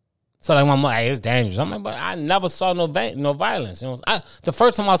it. So like my mom, hey, it's dangerous. I'm like, but I never saw no violence. The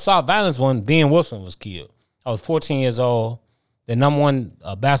first time I saw violence when Ben Wilson was killed. I was 14 years old. The number one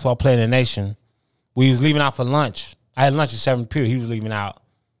basketball player in the nation. We was leaving out for lunch. I had lunch at 7 period. He was leaving out.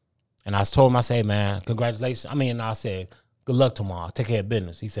 And I told him, I said, man, congratulations. I said, good luck tomorrow. Take care of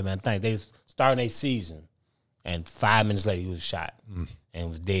business. He said, man, thanks. They starting their season. And 5 minutes later, he was shot and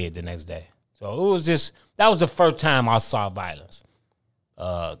was dead the next day. So it was that was the first time I saw violence.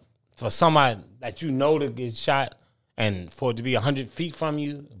 For somebody that to get shot and for it to be 100 feet from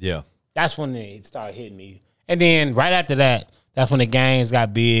you, yeah, that's when it started hitting me. And then right after that, that's when the gangs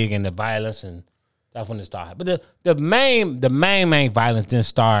got big and the violence, and that's when it started. But the main violence didn't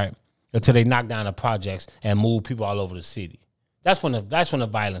start until they knocked down the projects and moved people all over the city. That's when the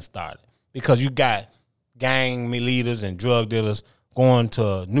violence started, because you got gang leaders and drug dealers going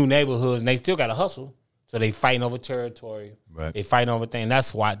to new neighborhoods, and they still got to hustle. So they fighting over territory. Right. They fighting over things.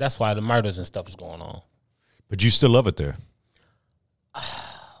 That's why the murders and stuff is going on. But you still love it there.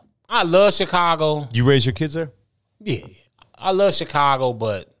 I love Chicago. You raise your kids there? Yeah. I love Chicago,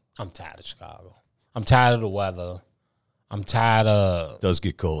 but I'm tired of Chicago. I'm tired of the weather. I'm tired of... It does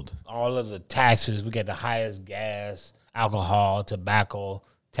get cold. All of the taxes. We get the highest gas, alcohol, tobacco,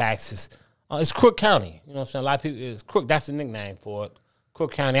 taxes. It's Crook County. You know what I'm saying? A lot of people... It's Crook. That's the nickname for it.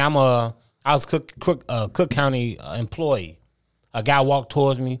 Crook County. I was Cook County employee. A guy walked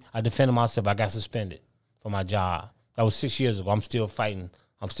towards me. I defended myself. I got suspended from my job. That was 6 years ago. I'm still fighting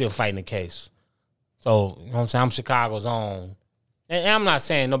the case. So, you know what I'm saying? I'm Chicago's own. And I'm not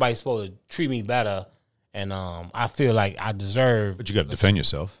saying nobody's supposed to treat me better. And I feel like I deserve. But you got to defend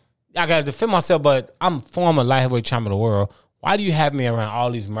yourself. I got to defend myself, but I'm former light heavyweight champion of the world. Why do you have me around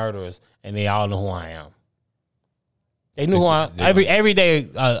all these murderers and they all know who I am? They knew who I am. Every day,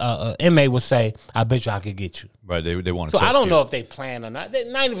 inmate would say, I bet you I could get you. Right, they want to So I don't know if they planned or not.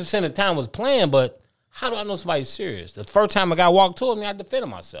 90% of the time was planned, but how do I know somebody's serious? The first time a guy walked toward me, I defended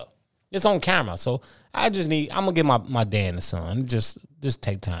myself. It's on camera. So I'm going to get my day in the sun. Just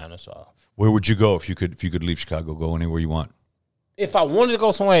take time, that's all. Where would you go if you could leave Chicago, go anywhere you want? If I wanted to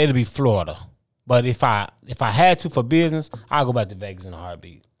go somewhere, it'd be Florida. But if I had to for business, I'll go back to Vegas in a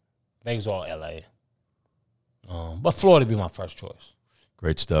heartbeat. Vegas or L.A. But Florida would be my first choice.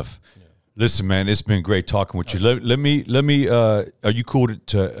 Great stuff. Yeah. Listen, man, it's been great talking with you. Let me. Are you cool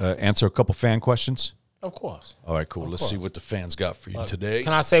to answer a couple fan questions? Of course. All right, cool. Let's see what the fans got for you today.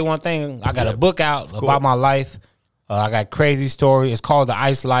 Can I say one thing? I got a book out about my life. I got a crazy story. It's called The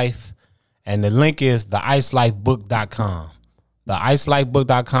Ice Life, and the link is theicelifebook.com.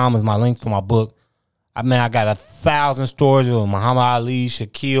 Theicelifebook.com is my link for my book. I got 1,000 stories with Muhammad Ali,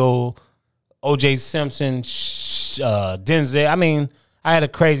 Shaquille, O.J. Simpson, Denzel. I had a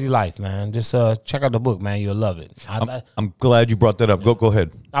crazy life, man. Just check out the book, man. You'll love it. I'm glad you brought that up. Go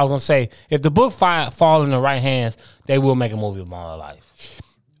ahead. I was going to say, if the book fall in the right hands, they will make a movie of my life.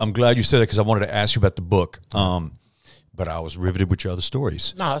 I'm glad you said it because I wanted to ask you about the book, but I was riveted with your other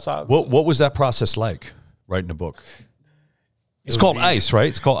stories. No, that's all. What was that process like, writing a book? It's called easy. Ice, right?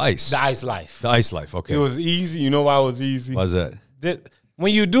 It's called Ice. The Ice Life. The Ice Life, okay. It was easy. You know why it was easy? Why's that?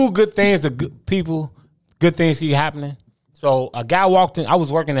 When you do good things to good people, good things keep happening. So a guy walked in. I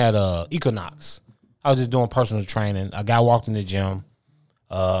was working at Equinox. I was just doing personal training. A guy walked in the gym.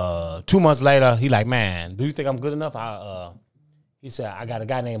 2 months later, he like, man, do you think I'm good enough? He said, I got a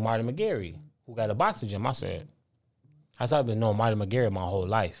guy named Marty McGarry who got a boxing gym. I said, I've been knowing Marty McGarry my whole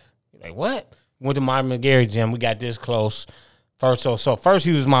life. He's like, what? Went to Marty McGarry gym. We got this close. First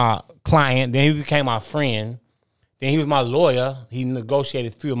he was my client. Then he became my friend. Then he was my lawyer. He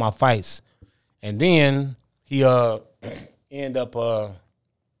negotiated a few of my fights. And then he ended up, like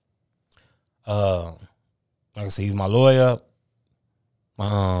I said, he's my lawyer.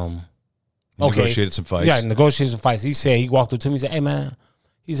 Negotiated some fights. Yeah, negotiated some fights. He said, he walked up to me and said, hey, man,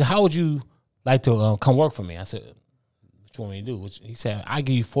 he said, how would you like to come work for me? I said, what you want me to do? He said, I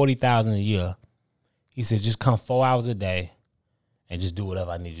give you $40,000 a year. He said, just come 4 hours a day and just do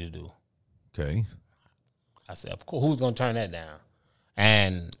whatever I need you to do. Okay. I said, of course, who's going to turn that down?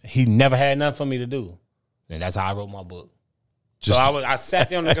 And he never had nothing for me to do. And that's how I wrote my book. So I sat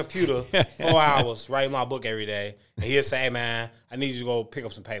there on the computer 4 hours, writing my book every day. And he'd say, hey, man, I need you to go pick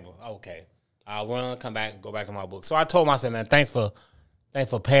up some paper. Okay. I'll run, come back, and go back to my book. So I told him, I said, man, thanks for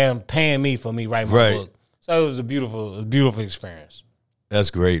paying me for me writing my book. So it was a beautiful experience. That's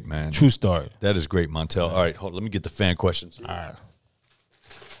great, man. True story. That is great, Montell. All right, let me get the fan questions. All right.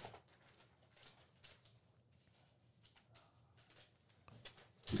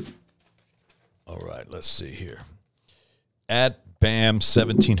 All right, let's see here. At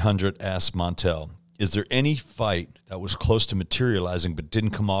BAM1700 asks Montell, is there any fight that was close to materializing but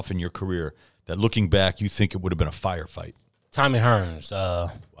didn't come off in your career that looking back you think it would have been a firefight? Tommy Hearns.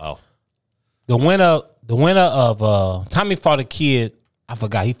 Wow. The winner of Tommy fought a kid, I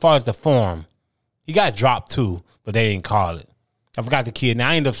forgot. He fought at the Forum. He got dropped too, but they didn't call it. I forgot the kid. Now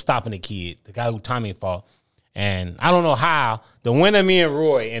I ended up stopping the kid, the guy who Tommy fought. And I don't know how the winner, me and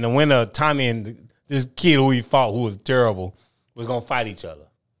Roy, and the winner, Tommy and this kid who he fought, who was terrible, was gonna fight each other.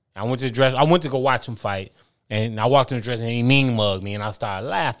 I went to go watch him fight, and I walked in the dressing room, and he mean mugged me, and I started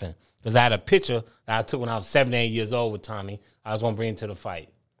laughing because I had a picture that I took when I was 7, 8 years old with Tommy. I was gonna bring him to the fight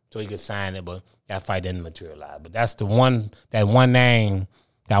so he could sign it, but that fight didn't materialize. But that's that one name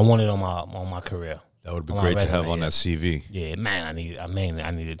that I wanted on my career. That would be great to have on that CV. Yeah, man, I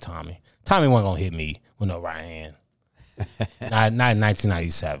needed Tommy. Tommy wasn't gonna hit me with no right hand. not in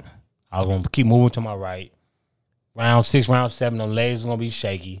 1997. I was gonna keep moving to my right. Round 6, round 7, the legs were gonna be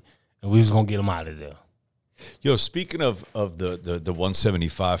shaky, and we was gonna get him out of there. Yo, speaking of the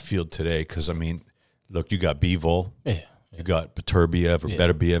 175 field today, because I mean, look, you got Bivol, you got Beterbiev or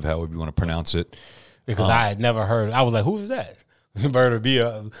Beterbiev, however you want to pronounce it. Because I had never heard. I was like, who's that?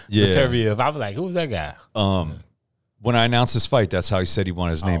 Beterbiev. I was like, who's that guy? When I announced this fight, that's how he said he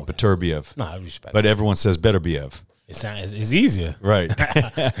wanted his name, Beterbiev. No, I respect. But everyone says Beterbiev. It's easier, right?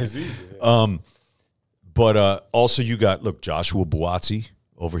 It's easier. But also you got Joshua Buatsi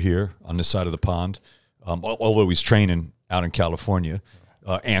over here on this side of the pond. Although he's training out in California,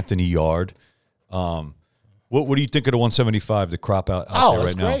 Anthony Yard. What do you think of the 175, the crop out there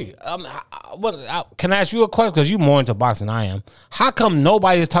right now? Oh, it's great. Can I ask you a question? Because you're more into boxing than I am. How come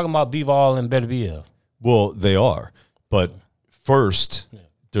nobody is talking about Bivol and Beterbiev? Well, they are. But first,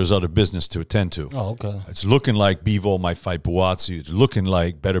 there's other business to attend to. Oh, okay. It's looking like Bivol might fight Buatsi. It's looking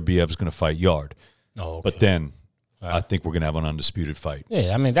like Beterbiev is going to fight Yard. Oh, okay. But then I think we're going to have an undisputed fight.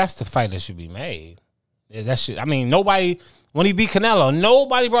 Yeah, I mean, that's the fight that should be made. Yeah, that shit. I mean, nobody, when he beat Canelo,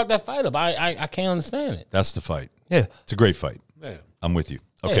 nobody brought that fight up. I can't understand it. That's the fight. Yeah. It's a great fight. Yeah. I'm with you.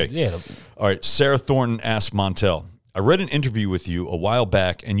 Okay. Yeah. All right. Sarah Thornton asked Montell, I read an interview with you a while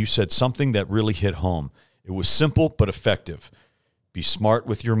back, and you said something that really hit home. It was simple but effective. Be smart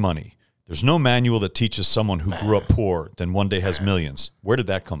with your money. There's no manual that teaches someone who grew up poor then one day has millions. Where did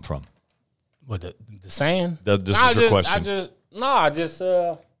that come from? What, the saying? This is your question. I just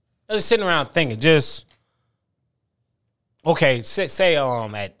sitting around thinking, okay, say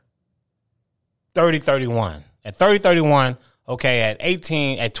at 30, 31. At 30, 31, okay, at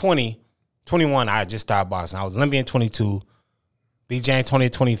 18, at 20, 21, I just started boxing. I was Olympian 22, beat James Toney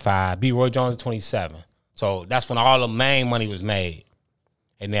at 25, beat Roy Jones at 27. So that's when all the main money was made.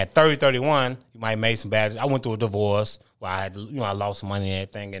 And at 30, 31, you might have made some bad. I went through a divorce where I had, I lost some money and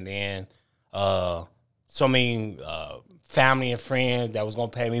everything. And then family and friends that was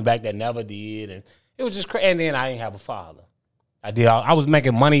going to pay me back that never did. And it was just crazy. And then I didn't have a father. I was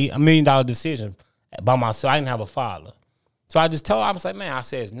making money, $1 million decision by myself. I didn't have a father. So I just told her, I was like, man, I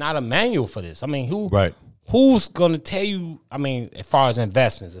said, it's not a manual for this. I mean, who's going to tell you, as far as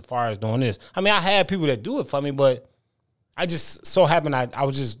investments, as far as doing this? I had people that do it for me, but I just so happened I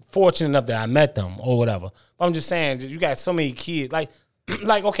was just fortunate enough that I met them or whatever. But I'm just saying, you got so many kids. Like,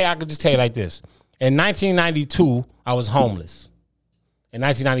 okay, I could just tell you like this. In 1992, I was homeless. In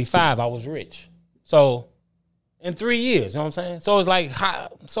 1995, I was rich. So in 3 years, you know what I'm saying? So it's like,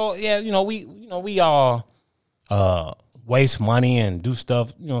 we all waste money and do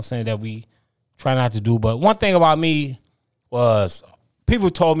stuff, you know what I'm saying, that we try not to do. But one thing about me was people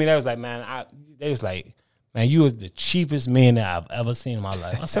told me, they was like, man, you was the cheapest man that I've ever seen in my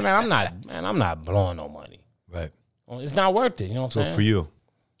life. I said, I'm not blowing no money. Right. It's not worth it, you know what I'm saying? So for you.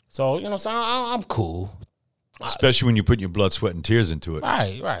 So, you know what I'm saying? I'm cool. Especially when you put your blood, sweat, and tears into it.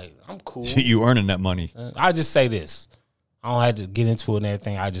 Right. I'm cool. You earning that money. I just say this. I don't have to get into it and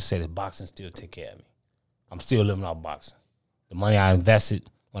everything. I just say that boxing still take care of me. I'm still living off boxing. The money I invested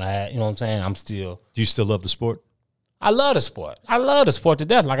when I had, you know what I'm saying? I'm still. Do you still love the sport? I love the sport. I love the sport to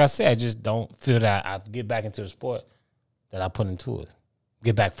death. Like I said, I just don't feel that I get back into the sport that I put into it.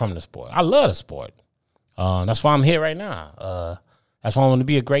 Get back from the sport. I love the sport. That's why I'm here right now. That's why I want to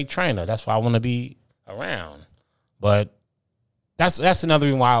be a great trainer. That's why I want to be around. But that's another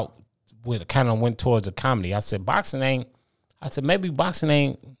reason why I kind of went towards the comedy. I said, maybe boxing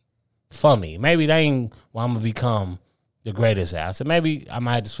ain't for me. Maybe that ain't where I'm going to become the greatest at. I said, maybe I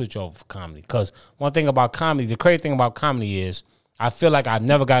might have to switch over for comedy. Because one thing about comedy, the crazy thing about comedy is I feel like I've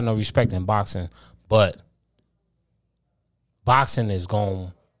never got no respect in boxing, but boxing is going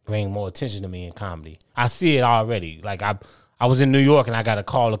to bring more attention to me in comedy. I see it already. Like I was in New York and I got a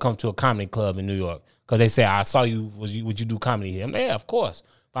call to come to a comedy club in New York because they said, I saw you, would you do comedy here? I'm like, yeah, of course.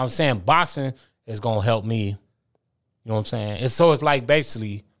 But I'm saying boxing is going to help me. You know what I'm saying? It's like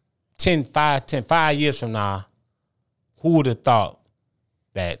basically 5 years from now, who would have thought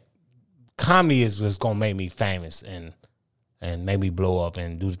that comedy is just going to make me famous and make me blow up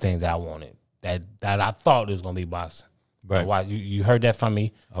and do the things that I wanted, that I thought it was going to be boxing. Right. Why you heard that from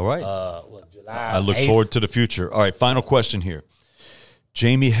me? All right. July I look 8th. forward to the future. All right, final question here.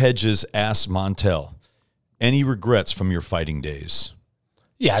 Jamie Hedges asks Montell, any regrets from your fighting days?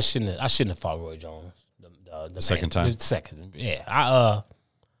 Yeah, I shouldn't have fought Roy Jones. The second time? The second, yeah.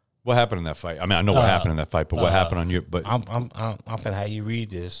 What happened in that fight? I mean, I know what happened in that fight, but what happened on you? But I'm gonna have you read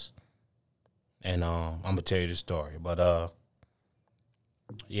this, and I'm gonna tell you the story. But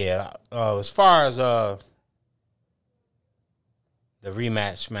as far as the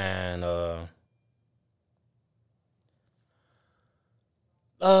rematch, man,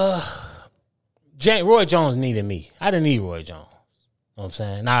 Roy Jones needed me. I didn't need Roy Jones. You know what I'm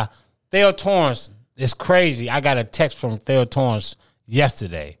saying? Now, Theo Torrance, it's crazy. I got a text from Theo Torrance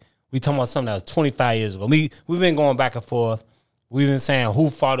yesterday. We talking about something that was 25 years ago. We've been going back and forth. We've been saying who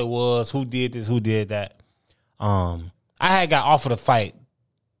fought it was, who did this, who did that. I had got offered to fight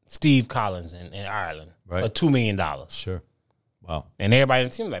Steve Collins in Ireland for $2 million. Sure. Wow. And everybody in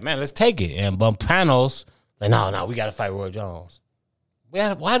the team was like, man, let's take it. And Panos, like, no, we got to fight Roy Jones.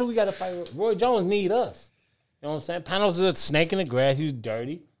 Why do we got to fight Roy Jones? Need us. You know what I'm saying? Panos is a snake in the grass. He was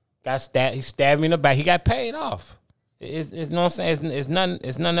dirty. He stabbed me in the back. He got paid off. It's you know what I'm saying. It's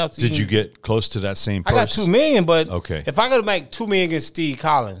nothing else. Did you get close to that same purse? I got $2 million, but okay. If I got to make $2 million against Steve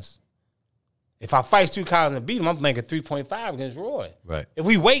Collins, if I fight Steve Collins and beat him, I'm making 3.5 against Roy. Right. If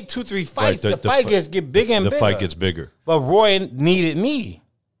we wait 2-3 fights, the fight get bigger and bigger. The fight gets bigger. But Roy needed me,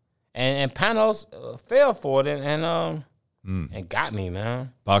 and Panos fell for it and got me,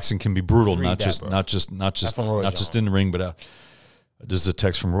 man. Boxing can be brutal, Read not that, just bro. not just in the ring, but out. This is a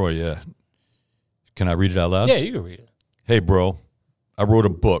text from Roy. Yeah. Can I read it out loud? Yeah, you can read it. Hey, bro, I wrote a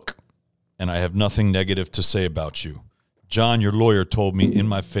book, and I have nothing negative to say about you. John, your lawyer, told me in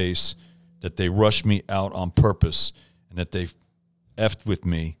my face that they rushed me out on purpose and that they effed with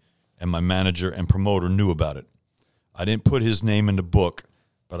me, and my manager and promoter knew about it. I didn't put his name in the book,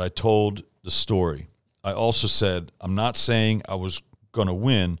 but I told the story. I also said, I'm not saying I was going to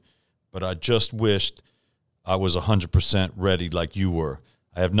win, but I just wished I was 100% ready like you were.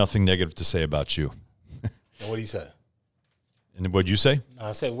 I have nothing negative to say about you. And what did he say? And what did you say?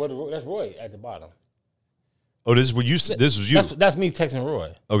 I said, that's Roy at the bottom. Oh, this is what you said. This was you. That's me texting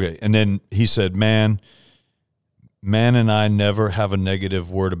Roy. Okay, and then he said, man and I never have a negative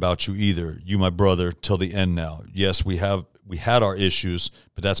word about you either. You, my brother, till the end now. Yes, we had our issues,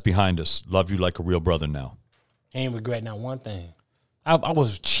 but that's behind us. Love you like a real brother now. Ain't regret not one thing. I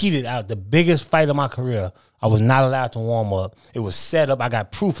was cheated out. The biggest fight of my career, I was not allowed to warm up. It was set up. I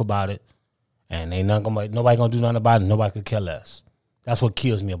got proof about it. And nobody gonna do nothing about it. Nobody could care less. That's what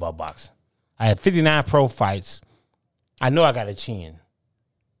kills me about boxing. I had 59 pro fights. I know I got a chin.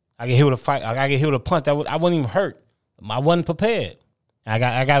 I get hit with a fight. I get hit with a punch. I wasn't even hurt. I wasn't prepared. I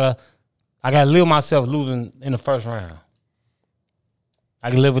gotta live myself losing in the first round. I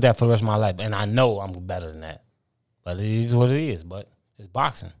can live with that for the rest of my life, and I know I'm better than that. But it is what it is. But it's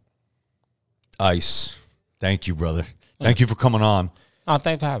boxing. Ice. Thank you, brother. Thank you for coming on. Oh,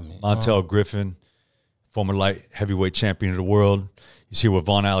 thanks for having me. Montell Griffin, former light heavyweight champion of the world. He's here with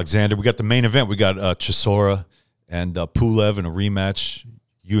Vaugn Alexander. We got the main event. We got Chisora and Pulev in a rematch.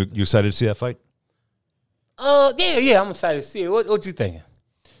 You excited to see that fight? Yeah, I'm excited to see it. What you thinking?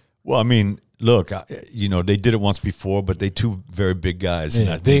 Well, I mean, look, they did it once before, but they two very big guys, and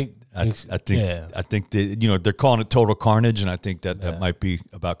I think they, they're calling it total carnage, and I think that might be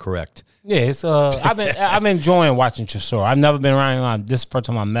about correct. Yeah, it's I've been enjoying watching Chisora. I've never been around him. This is the first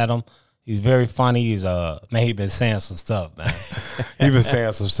time I met him. He's very funny. He's he been saying some stuff, man. He been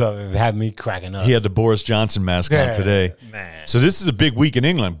saying some stuff and had me cracking up. He had the Boris Johnson mask on today. Man. So this is a big week in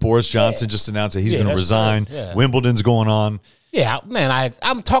England. Boris Johnson just announced that he's going to resign. Yeah. Wimbledon's going on. Yeah, man.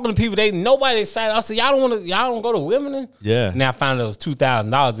 I'm talking to people. Nobody excited. I said, y'all don't go to Wimbledon. Yeah. Now I found out it was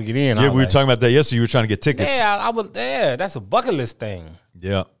 $2,000 to get in. Yeah, we were talking about that yesterday. You were trying to get tickets. Yeah, I was there. That's a bucket list thing.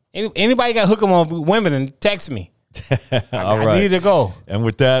 Yeah. Anybody got hook 'em on Wimbledon? Text me. All right. I need to go. And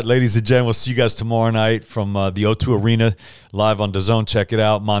with that, ladies and gentlemen, we'll see you guys tomorrow night from the O2 Arena live on DAZN. Check it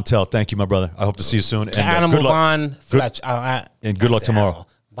out. Montell, thank you, my brother. I hope to see you soon. And good luck. Vaugn Fletcher. And good luck tomorrow.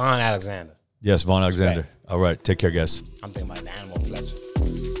 Vaugn Alexander. Yes, Vaugn Alexander. All right. Take care, guys. I'm thinking about the Animal Fletcher.